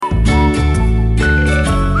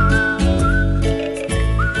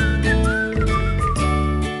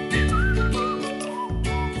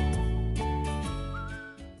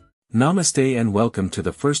Namaste and welcome to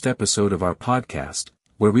the first episode of our podcast,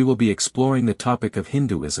 where we will be exploring the topic of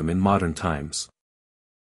Hinduism in modern times.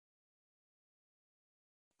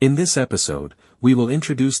 In this episode, we will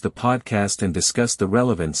introduce the podcast and discuss the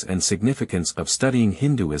relevance and significance of studying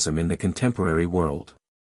Hinduism in the contemporary world.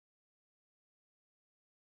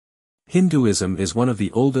 Hinduism is one of the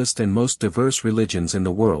oldest and most diverse religions in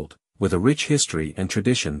the world, with a rich history and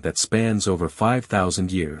tradition that spans over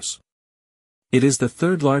 5,000 years. It is the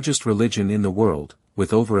third largest religion in the world,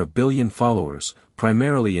 with over 1 billion followers,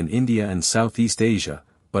 primarily in India and Southeast Asia,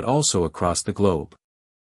 but also across the globe.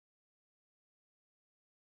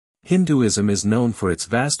 Hinduism is known for its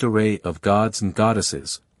vast array of gods and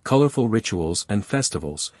goddesses, colorful rituals and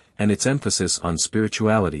festivals, and its emphasis on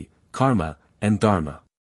spirituality, karma, and dharma.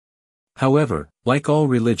 However, like all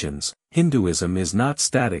religions, Hinduism is not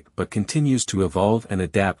static but continues to evolve and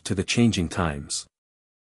adapt to the changing times.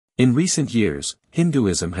 In recent years,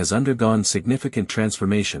 Hinduism has undergone significant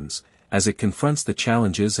transformations, as it confronts the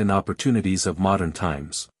challenges and opportunities of modern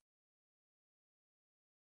times.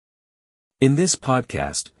 In this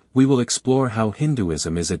podcast, we will explore how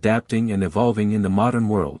Hinduism is adapting and evolving in the modern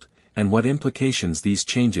world, and what implications these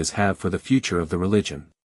changes have for the future of the religion.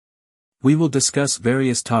 We will discuss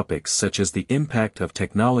various topics such as the impact of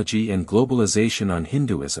technology and globalization on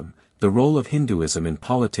Hinduism, the role of Hinduism in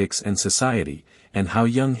politics and society, and how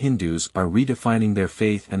young Hindus are redefining their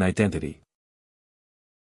faith and identity.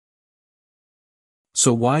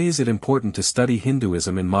 So why is it important to study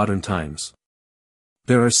Hinduism in modern times?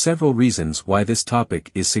 There are several reasons why this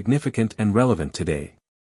topic is significant and relevant today.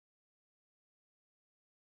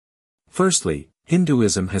 Firstly,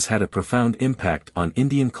 Hinduism has had a profound impact on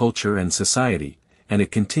Indian culture and society, and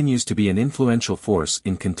it continues to be an influential force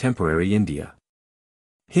in contemporary India.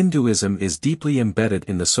 Hinduism is deeply embedded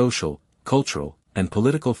in the social, cultural, and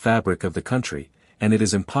political fabric of the country, and it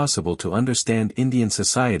is impossible to understand Indian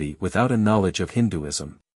society without a knowledge of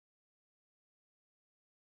Hinduism.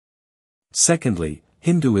 Secondly,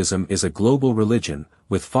 Hinduism is a global religion,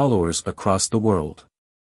 with followers across the world.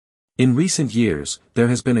 In recent years, there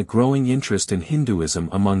has been a growing interest in Hinduism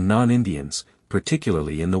among non-Indians,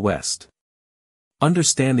 particularly in the West.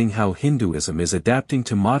 Understanding how Hinduism is adapting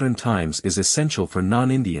to modern times is essential for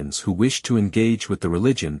non-Indians who wish to engage with the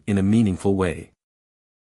religion in a meaningful way.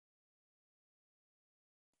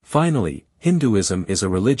 Finally, Hinduism is a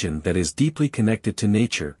religion that is deeply connected to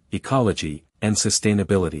nature, ecology, and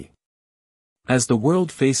sustainability. As the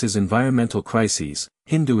world faces environmental crises,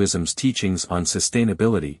 Hinduism's teachings on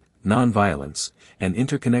sustainability, nonviolence, and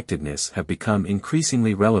interconnectedness have become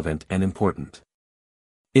increasingly relevant and important.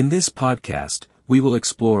 In this podcast, we will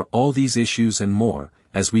explore all these issues and more,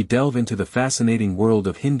 as we delve into the fascinating world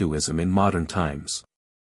of Hinduism in modern times.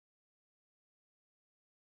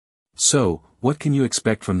 So, what can you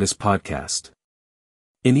expect from this podcast?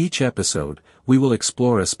 In each episode, we will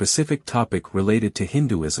explore a specific topic related to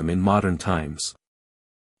Hinduism in modern times.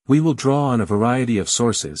 We will draw on a variety of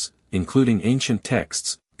sources, including ancient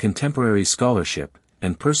texts, contemporary scholarship,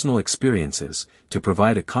 and personal experiences, to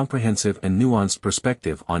provide a comprehensive and nuanced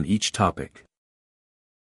perspective on each topic.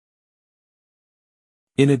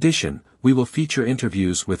 In addition, we will feature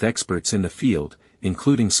interviews with experts in the field,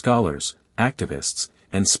 including scholars, activists,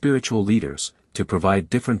 and spiritual leaders, to provide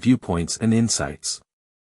different viewpoints and insights.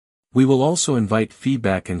 We will also invite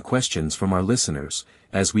feedback and questions from our listeners,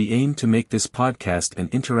 as we aim to make this podcast an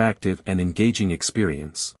interactive and engaging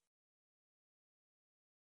experience.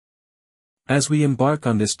 As we embark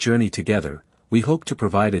on this journey together, we hope to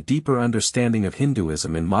provide a deeper understanding of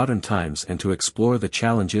Hinduism in modern times and to explore the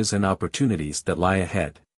challenges and opportunities that lie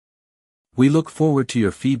ahead. We look forward to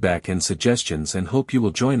your feedback and suggestions and hope you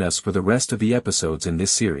will join us for the rest of the episodes in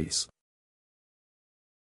this series.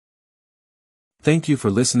 Thank you for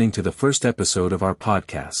listening to the first episode of our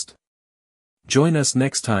podcast. Join us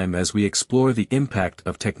next time as we explore the impact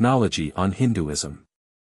of technology on Hinduism.